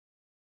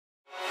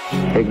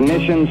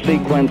Ignition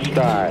sequence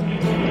starts.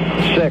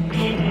 6,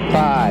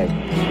 5,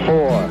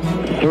 4,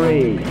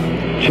 3,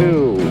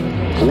 2,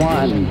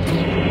 1,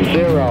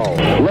 0.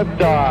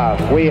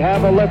 Liftoff. We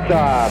have a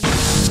liftoff.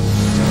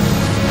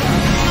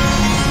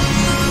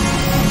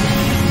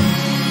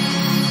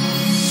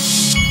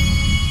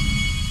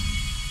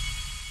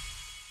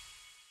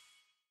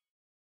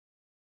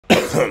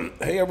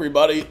 Hey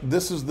everybody,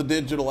 this is the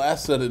Digital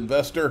Asset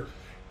Investor,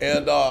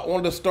 and I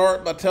wanted to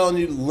start by telling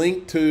you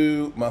link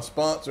to my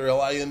sponsor,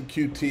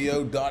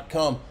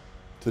 litecoin.com.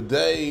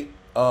 Today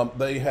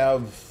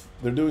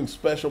they're doing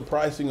special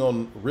pricing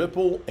on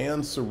Ripple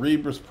and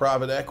Cerberus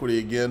private equity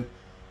again.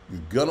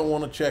 You're gonna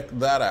want to check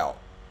that out.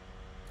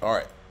 All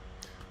right,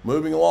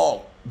 moving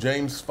along.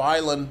 James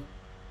Filan,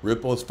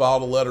 Ripple has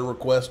filed a letter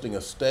requesting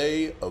a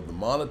stay of the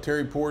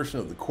monetary portion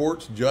of the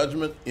court's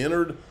judgment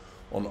entered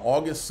on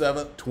August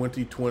 7th,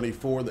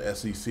 2024, the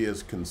SEC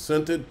has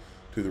consented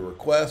to the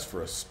request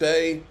for a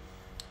stay.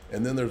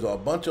 And then there's a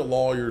bunch of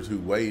lawyers who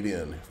weighed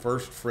in.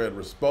 First, Fred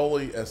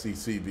Rispoli,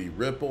 SEC v.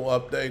 Ripple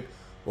update.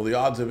 Well, the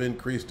odds have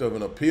increased of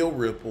an appeal.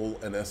 Ripple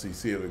and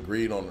SEC have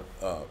agreed on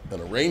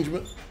an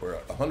arrangement where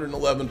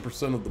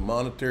 111% of the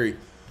monetary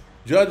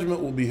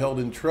judgment will be held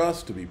in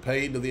trust to be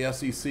paid to the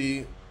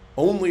SEC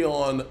only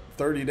on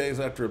 30 days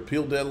after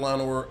appeal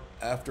deadline or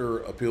after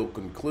appeal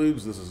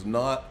concludes. This is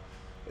not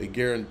a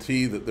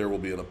guarantee that there will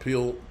be an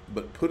appeal,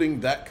 but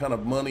putting that kind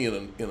of money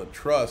in a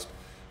trust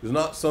is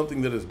not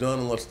something that is done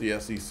unless the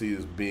SEC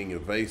is being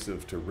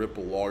evasive to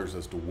Ripple lawyers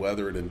as to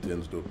whether it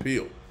intends to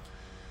appeal.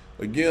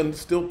 Again,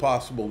 still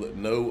possible that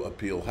no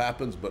appeal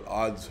happens, but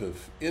odds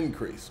have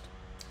increased.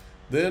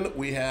 Then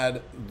we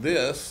had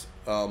this,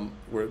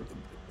 where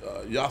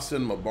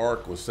Yasin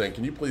Mubarak was saying,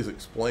 can you please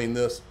explain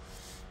this?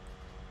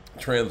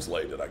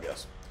 Translate it, I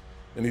guess.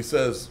 And he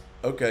says,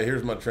 okay,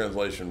 here's my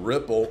translation.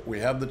 Ripple, we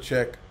have the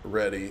check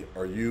ready.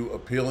 Are you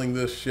appealing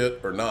this shit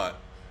or not?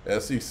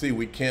 SEC,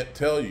 we can't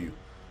tell you.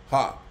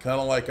 Ha, kind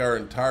of like our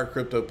entire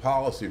crypto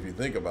policy if you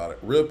think about it.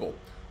 Ripple,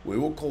 we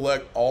will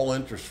collect all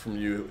interest from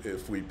you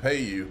if we pay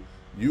you.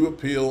 You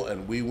appeal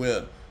and we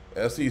win.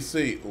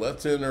 SEC,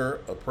 let's enter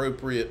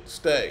appropriate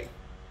stay.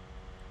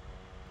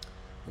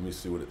 Let me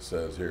see what it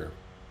says here.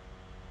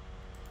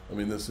 I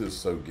mean, this is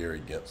so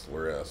Gary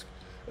Gensler-esque.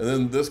 And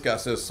then this guy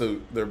says, so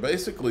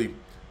basically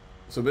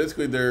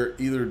they're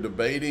either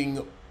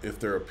debating if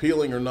they're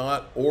appealing or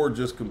not, or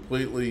just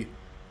completely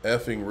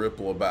effing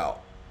Ripple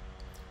about.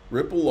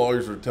 Ripple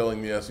lawyers are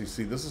telling the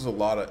SEC this is a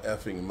lot of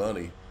effing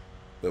money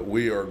that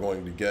we are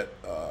going to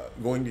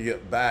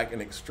get back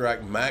and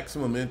extract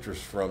maximum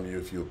interest from you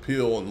if you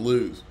appeal and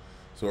lose.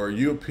 So are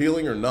you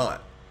appealing or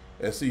not?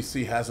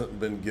 SEC hasn't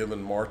been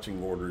given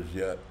marching orders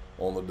yet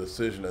on the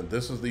decision, and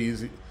this is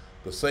the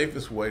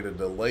safest way to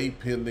delay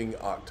pending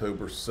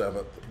October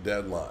 7th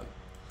deadline.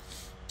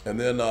 And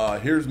then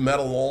here's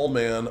Metal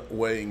Lawman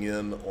weighing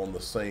in on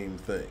the same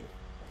thing.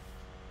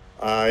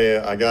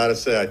 I gotta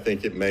say, I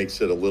think it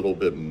makes it a little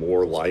bit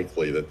more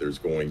likely that there's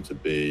going to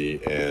be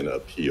an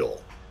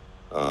appeal.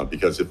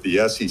 Because if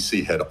the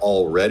SEC had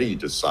already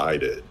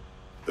decided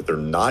that they're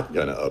not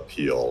gonna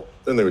appeal,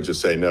 then they would just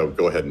say, no,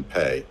 go ahead and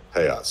pay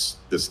us.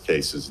 This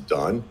case is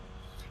done.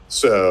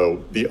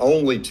 So the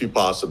only two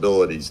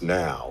possibilities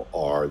now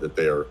are that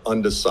they are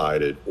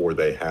undecided or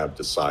they have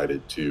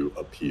decided to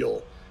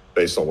appeal,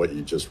 based on what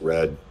you just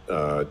read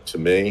to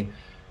me.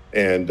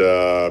 And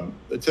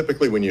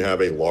typically when you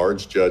have a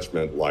large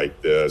judgment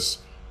like this,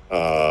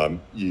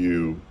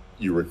 you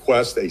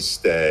request a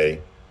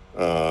stay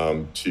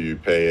to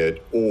pay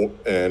it,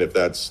 and if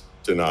that's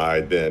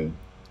denied, then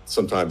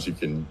sometimes you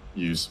can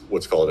use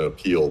what's called an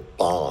appeal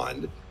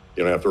bond.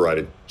 You don't have to write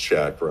a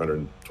check for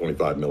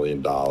 $125 million.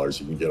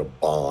 You can get a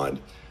bond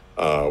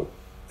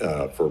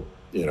for,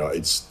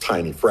 it's a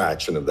tiny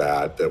fraction of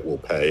that will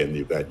pay in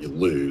the event you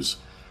lose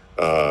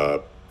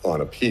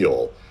on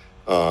appeal.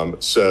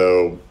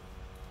 So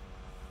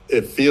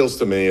it feels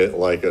to me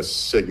like a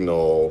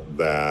signal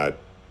that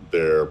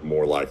they're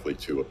more likely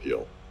to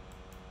appeal.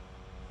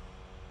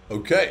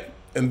 Okay,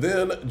 and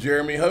then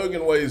Jeremy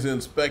Hogan weighs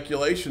in.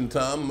 Speculation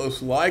time.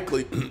 Most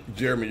likely,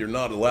 Jeremy, you're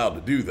not allowed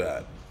to do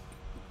that.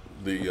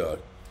 The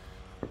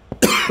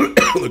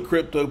the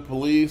crypto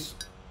police,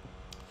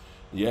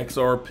 the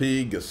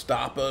XRP,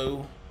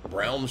 Gestapo,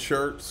 brown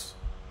shirts,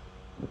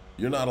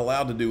 you're not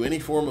allowed to do any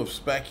form of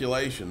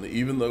speculation,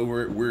 even though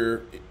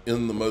we're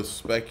in the most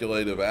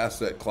speculative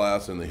asset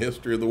class in the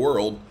history of the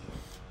world.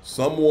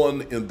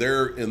 Someone in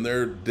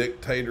their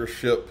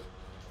dictatorship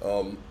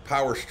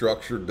power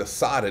structure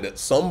decided at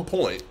some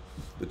point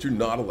that you're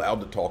not allowed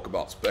to talk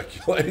about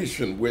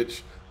speculation,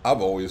 which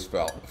I've always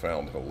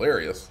found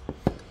hilarious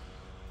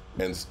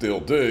and still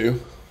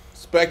do.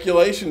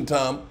 Speculation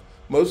time.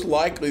 Most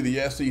likely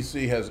the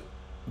SEC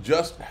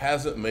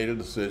hasn't made a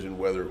decision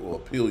whether it will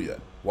appeal yet.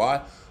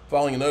 Why?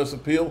 Filing a notice of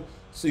appeal,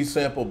 see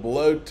sample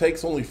below,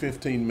 takes only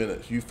 15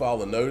 minutes. You file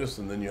the notice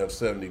and then you have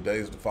 70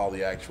 days to file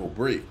the actual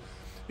brief.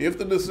 If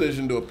the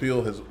decision to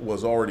appeal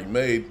was already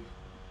made,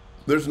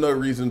 there's no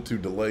reason to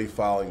delay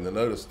filing the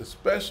notice,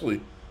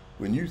 especially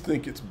when you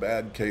think it's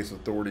bad case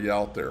authority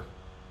out there.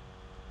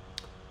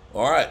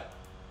 All right,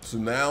 so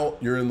now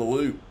you're in the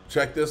loop.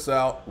 Check this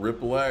out,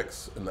 Ripple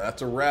X, and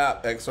that's a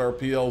wrap.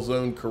 XRPL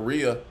Zone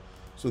Korea.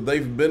 So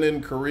they've been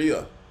in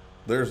Korea.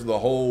 There's the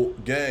whole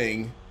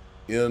gang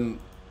in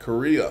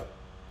Korea.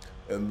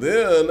 And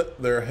then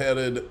they're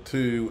headed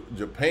to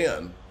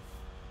Japan.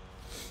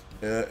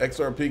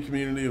 XRP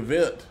community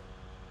event.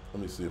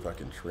 Let me see if I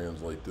can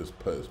translate this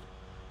post.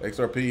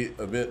 XRP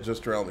event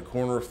just around the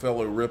corner.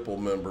 Fellow Ripple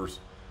members.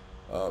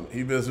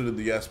 He visited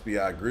the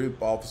SBI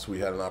group office. We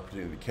had an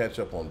opportunity to catch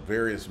up on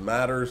various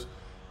matters.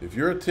 If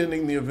you're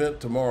attending the event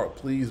tomorrow,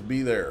 please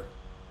be there.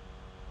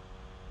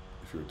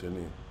 If you're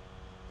attending,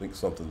 I think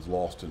something's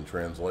lost in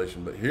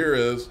translation, but here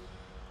is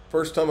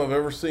first time I've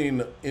ever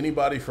seen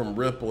anybody from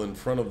Ripple in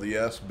front of the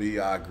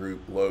SBI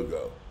group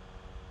logo.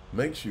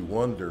 Makes you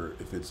wonder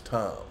if it's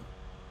time.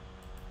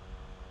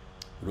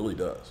 It really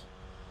does.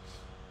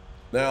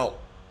 Now,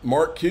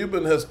 Mark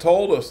Cuban has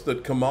told us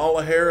that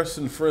Kamala Harris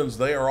and friends,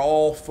 they are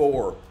all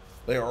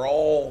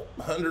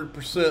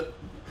 100%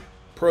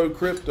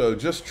 pro-crypto.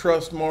 Just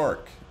trust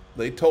Mark.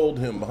 They told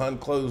him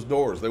behind closed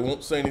doors. They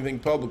won't say anything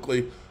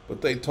publicly,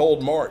 but they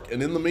told Mark.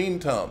 And in the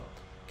meantime,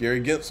 Gary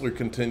Gensler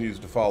continues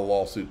to file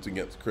lawsuits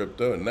against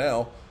crypto. And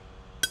now,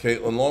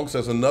 Caitlin Long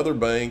says another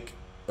bank,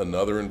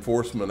 another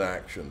enforcement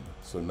action.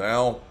 So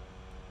now,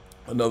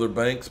 another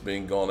bank's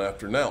being gone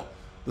after. Now,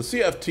 the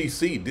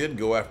CFTC did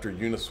go after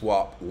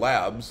Uniswap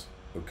Labs,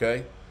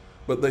 okay?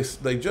 But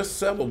they just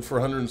settled for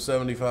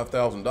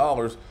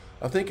 $175,000,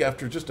 I think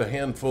after just a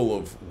handful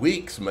of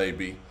weeks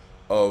maybe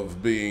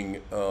of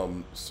being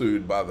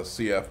sued by the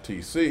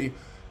CFTC.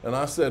 And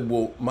I said,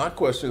 well, my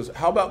question is,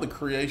 how about the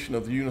creation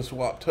of the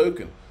Uniswap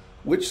token?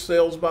 Which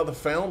sales by the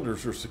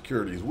founders are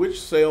securities?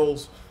 Which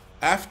sales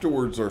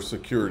afterwards are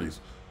securities?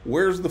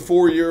 Where's the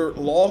 4-year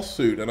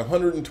lawsuit and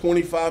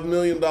 $125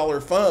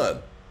 million fine?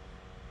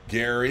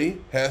 Gary,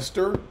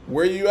 Hester,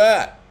 where you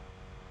at?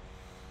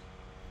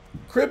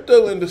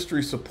 Crypto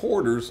industry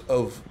supporters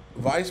of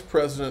Vice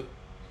President,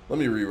 let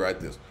me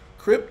rewrite this.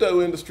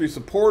 Crypto industry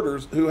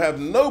supporters who have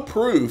no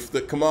proof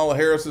that Kamala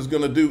Harris is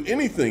going to do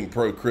anything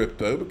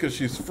pro-crypto because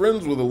she's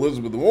friends with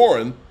Elizabeth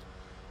Warren,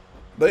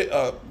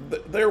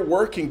 they're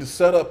working to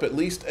set up at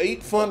least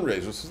 8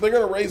 fundraisers. So they're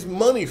going to raise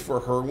money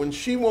for her when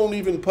she won't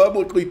even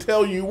publicly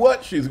tell you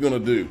what she's going to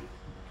do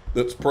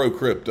that's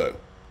pro-crypto.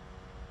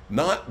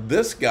 Not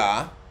this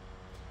guy.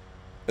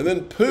 And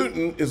then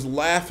Putin is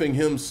laughing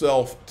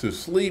himself to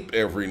sleep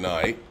every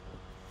night.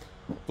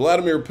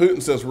 Vladimir Putin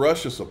says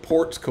Russia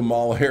supports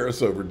Kamala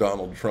Harris over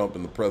Donald Trump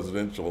in the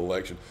presidential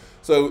election.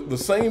 So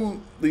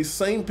these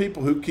same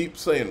people who keep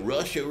saying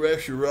Russia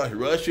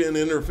and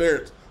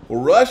interference.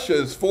 Well, Russia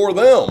is for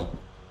them,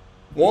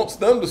 wants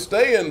them to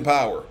stay in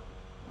power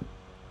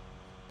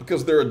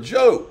because they're a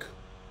joke.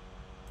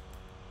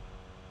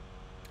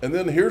 And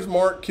then here's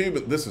Mark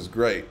Cuban. This is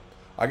great.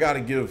 I got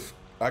to give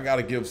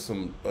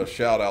a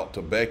shout out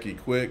to Becky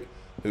Quick,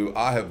 who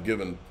I've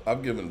given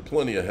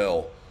plenty of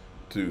hell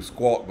to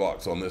Squawk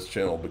Box on this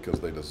channel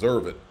because they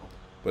deserve it.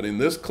 But in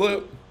this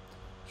clip,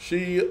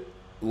 she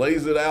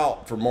lays it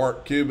out for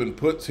Mark Cuban,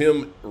 puts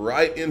him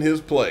right in his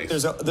place.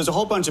 There's a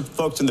whole bunch of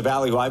folks in the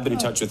Valley who I've been in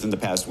touch with in the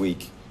past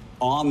week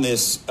on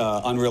this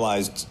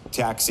unrealized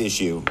tax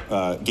issue,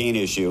 gain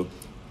issue,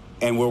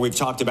 and where we've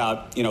talked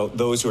about,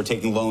 those who are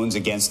taking loans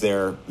against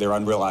their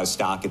unrealized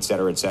stock, et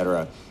cetera, et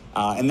cetera.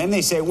 And then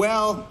they say,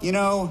 well,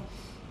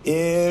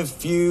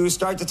 if you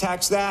start to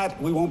tax that,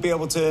 we won't be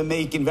able to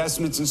make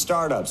investments in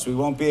startups. We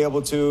won't be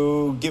able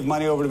to give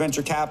money over to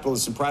venture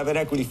capitalists and private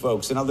equity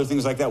folks and other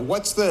things like that.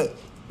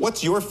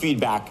 What's your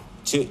feedback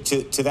to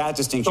that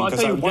distinction?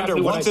 Because I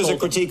wonder, once there's a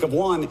critique of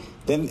one,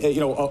 then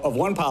of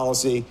one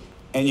policy,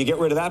 and you get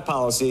rid of that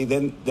policy,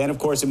 then of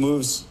course it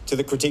moves to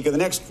the critique of the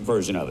next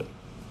version of it.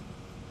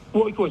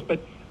 Well, of course,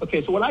 but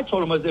okay. So what I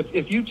told him was,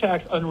 if you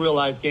tax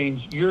unrealized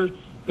gains, you're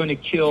going to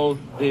kill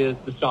the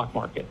stock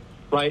market,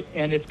 right?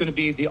 And it's going to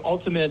be the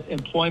ultimate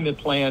employment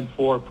plan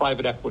for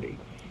private equity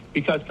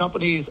because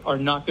companies are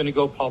not going to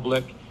go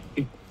public.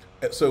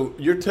 So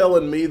you're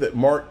telling me that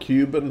Mark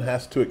Cuban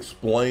has to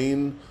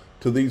explain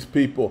to these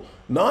people,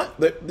 not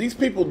that these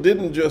people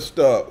didn't just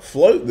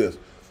float this.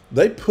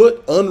 They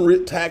put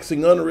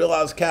taxing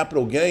unrealized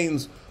capital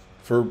gains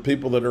for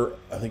people that are,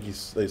 I think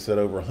they said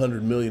over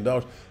 $100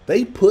 million.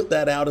 They put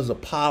that out as a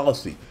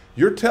policy.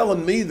 You're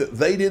telling me that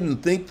they didn't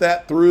think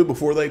that through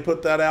before they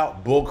put that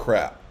out? Bull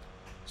crap.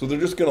 So they're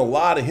just going to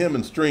lie to him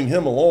and string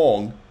him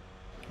along,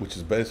 which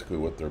is basically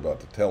what they're about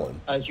to tell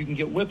him. As you can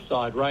get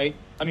whipsawed, right?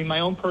 I mean, my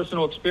own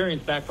personal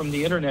experience back from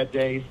the internet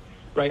days,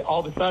 right?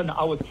 All of a sudden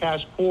I was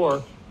cash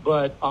poor,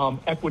 but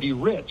equity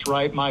rich,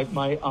 right? My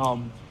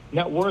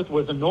net worth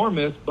was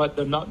enormous, but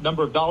the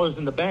number of dollars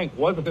in the bank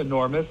wasn't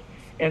enormous.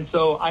 And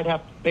so I'd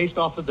have, based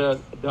off of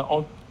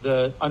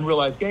the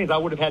unrealized gains, I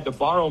would have had to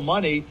borrow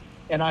money,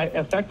 and I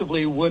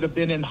effectively would have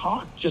been in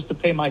hock just to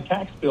pay my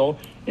tax bill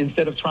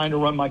instead of trying to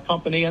run my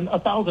company and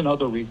 1,000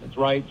 other reasons,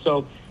 right?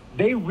 So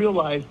they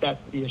realize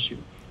that's the issue.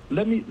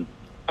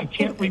 I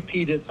can't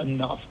repeat it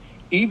enough.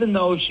 Even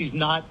though she's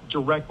not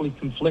directly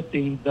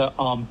conflicting the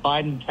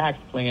Biden tax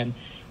plan,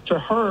 to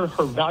her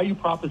value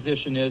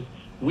proposition is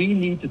we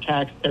need to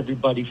tax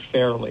everybody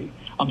fairly.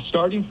 I'm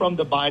starting from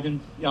the Biden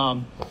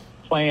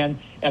plan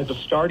as a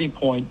starting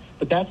point,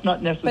 but that's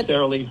not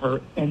necessarily her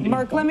ending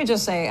Mark, point. let me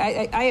just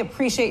say, I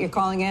appreciate you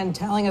calling in,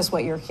 telling us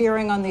what you're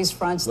hearing on these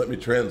fronts. Let me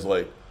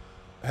translate.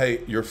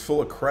 Hey, you're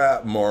full of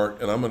crap, Mark,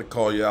 and I'm going to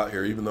call you out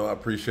here, even though I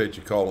appreciate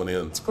you calling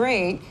in. It's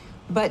great,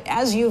 but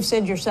as you've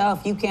said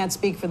yourself, you can't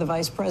speak for the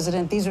vice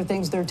president. These are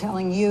things they're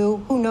telling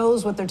you. Who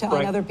knows what they're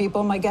telling other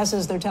people? My guess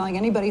is they're telling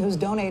anybody who's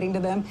donating to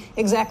them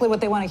exactly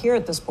what they want to hear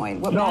at this point.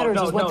 What matters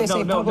is what they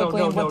say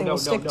publicly and what they will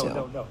stick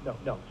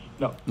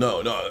to.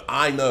 No,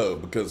 I know,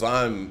 because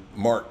I'm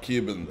Mark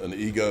Cuban, an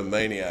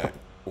egomaniac.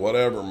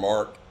 Whatever,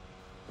 Mark.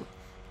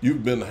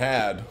 You've been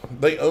had.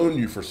 They own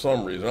you for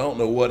some reason. I don't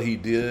know what he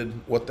did,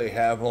 what they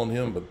have on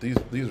him, but these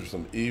are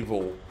some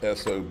evil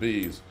SOBs.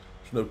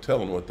 There's no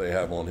telling what they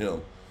have on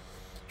him.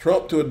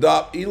 Trump to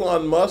adopt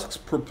Elon Musk's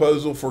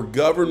proposal for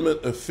Government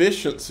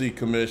Efficiency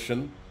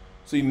Commission.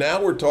 See,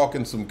 now we're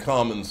talking some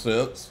common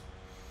sense.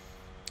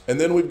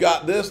 And then we've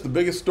got this, the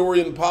biggest story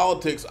in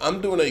politics.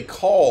 I'm doing a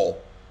call,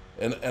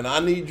 and I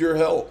need your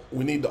help.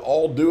 We need to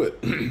all do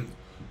it.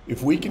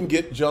 If we can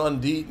get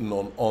John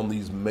Deaton on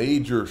these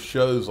major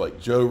shows like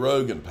Joe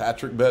Rogan,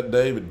 Patrick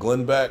Bet-David,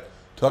 Glenn Beck,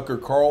 Tucker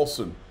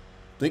Carlson,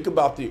 think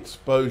about the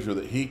exposure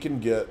that he can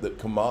get that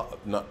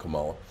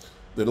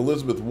that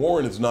Elizabeth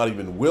Warren is not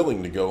even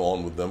willing to go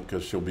on with them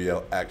because she'll be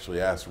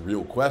actually asked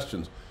real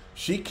questions.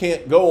 She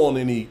can't go on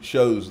any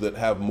shows that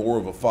have more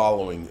of a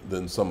following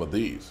than some of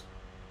these.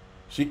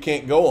 She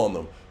can't go on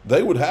them.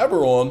 They would have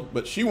her on,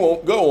 but she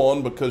won't go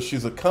on because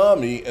she's a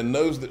commie and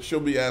knows that she'll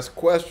be asked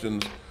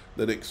questions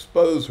that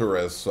expose her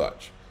as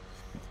such.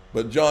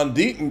 But John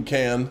Deaton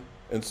can,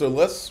 and so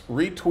let's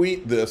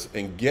retweet this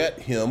and get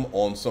him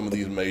on some of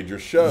these major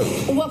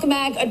shows. Welcome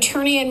back.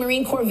 Attorney and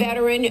Marine Corps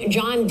veteran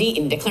John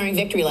Deaton declaring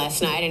victory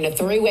last night in a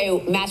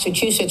three-way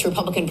Massachusetts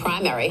Republican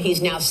primary. He's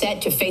now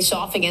set to face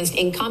off against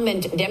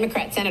incumbent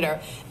Democrat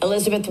Senator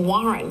Elizabeth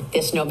Warren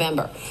this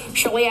November.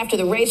 Shortly after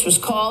the race was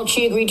called,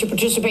 she agreed to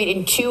participate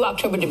in 2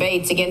 October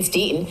debates against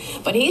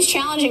Deaton, but he's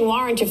challenging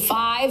Warren to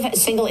 5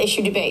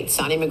 single-issue debates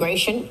on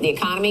immigration, the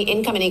economy,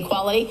 income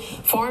inequality,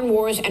 foreign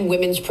wars, and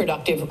women's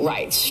productive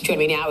rights.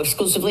 Joining me now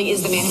exclusively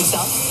is the man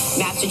himself,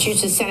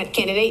 Massachusetts Senate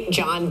candidate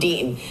John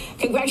Deaton.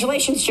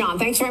 Congratulations, John.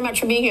 Thanks very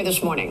much for being here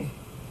this morning.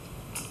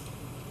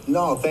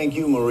 No, thank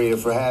you, Maria,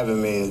 for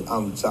having me.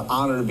 It's an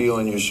honor to be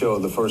on your show,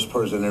 the first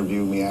person to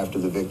interview me after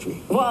the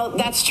victory. Well,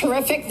 that's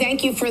terrific.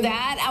 Thank you for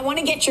that. I want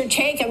to get your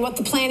take on what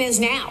the plan is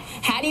now.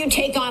 How do you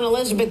take on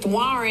Elizabeth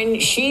Warren?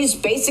 She's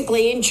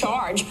basically in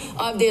charge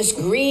of this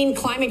green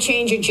climate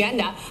change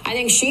agenda. I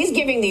think she's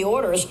giving the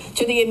orders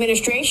to the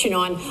administration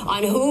on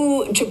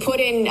who to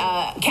put in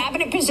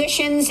cabinet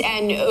positions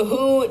and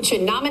who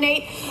to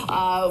nominate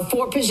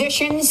for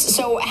positions.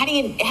 So how do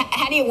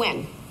you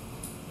win?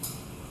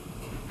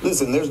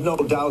 Listen, there's no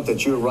doubt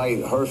that you're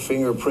right. Her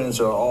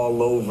fingerprints are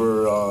all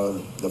over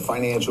the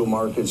financial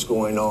markets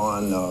going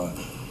on.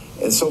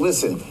 And so,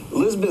 listen,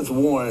 Elizabeth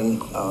Warren,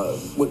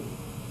 what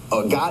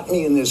got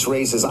me in this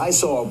race is I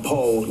saw a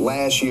poll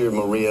last year,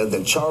 Maria,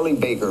 that Charlie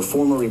Baker,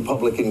 former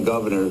Republican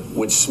governor,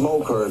 would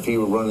smoke her if he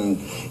were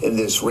running in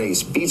this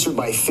race. Beats her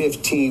by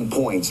 15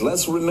 points.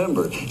 Let's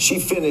remember, she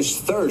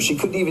finished 3rd. She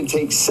couldn't even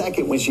take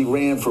 2nd when she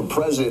ran for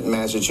president in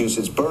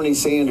Massachusetts. Bernie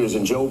Sanders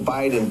and Joe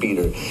Biden beat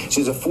her. She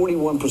has a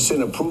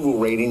 41% approval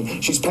rating.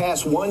 She's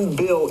passed 1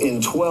 bill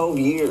in 12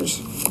 years.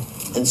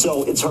 And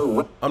so it's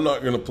her. I'm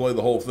not going to play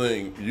the whole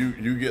thing.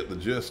 You get the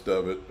gist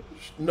of it.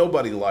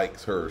 Nobody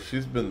likes her.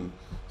 She's been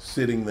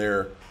sitting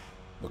there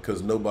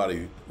because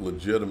nobody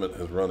legitimate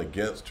has run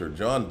against her.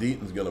 John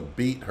Deaton's going to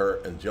beat her,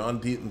 and John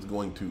Deaton's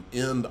going to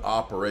end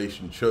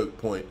Operation Choke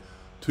Point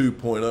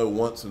 2.0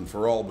 once and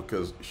for all,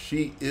 because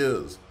she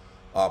is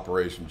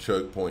Operation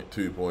Choke Point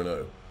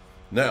 2.0.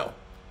 Now,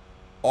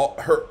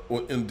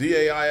 in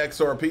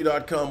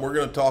DAIXRP.com, we're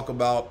going to talk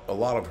about a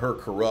lot of her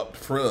corrupt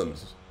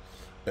friends.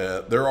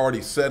 They're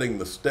already setting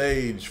the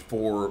stage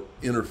for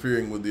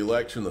interfering with the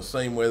election the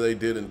same way they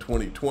did in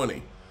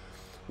 2020.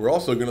 We're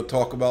also going to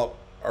talk about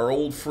our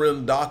old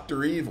friend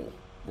Dr. Evil.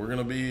 We're going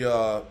to be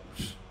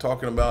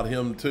talking about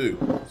him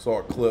too. Saw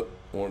a clip,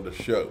 wanted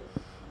to show.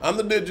 I'm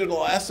the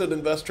digital asset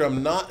investor.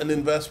 I'm not an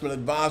investment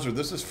advisor.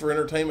 This is for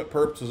entertainment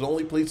purposes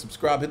only. Please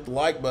subscribe, hit the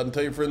like button,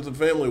 tell your friends and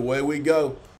family. Away we go.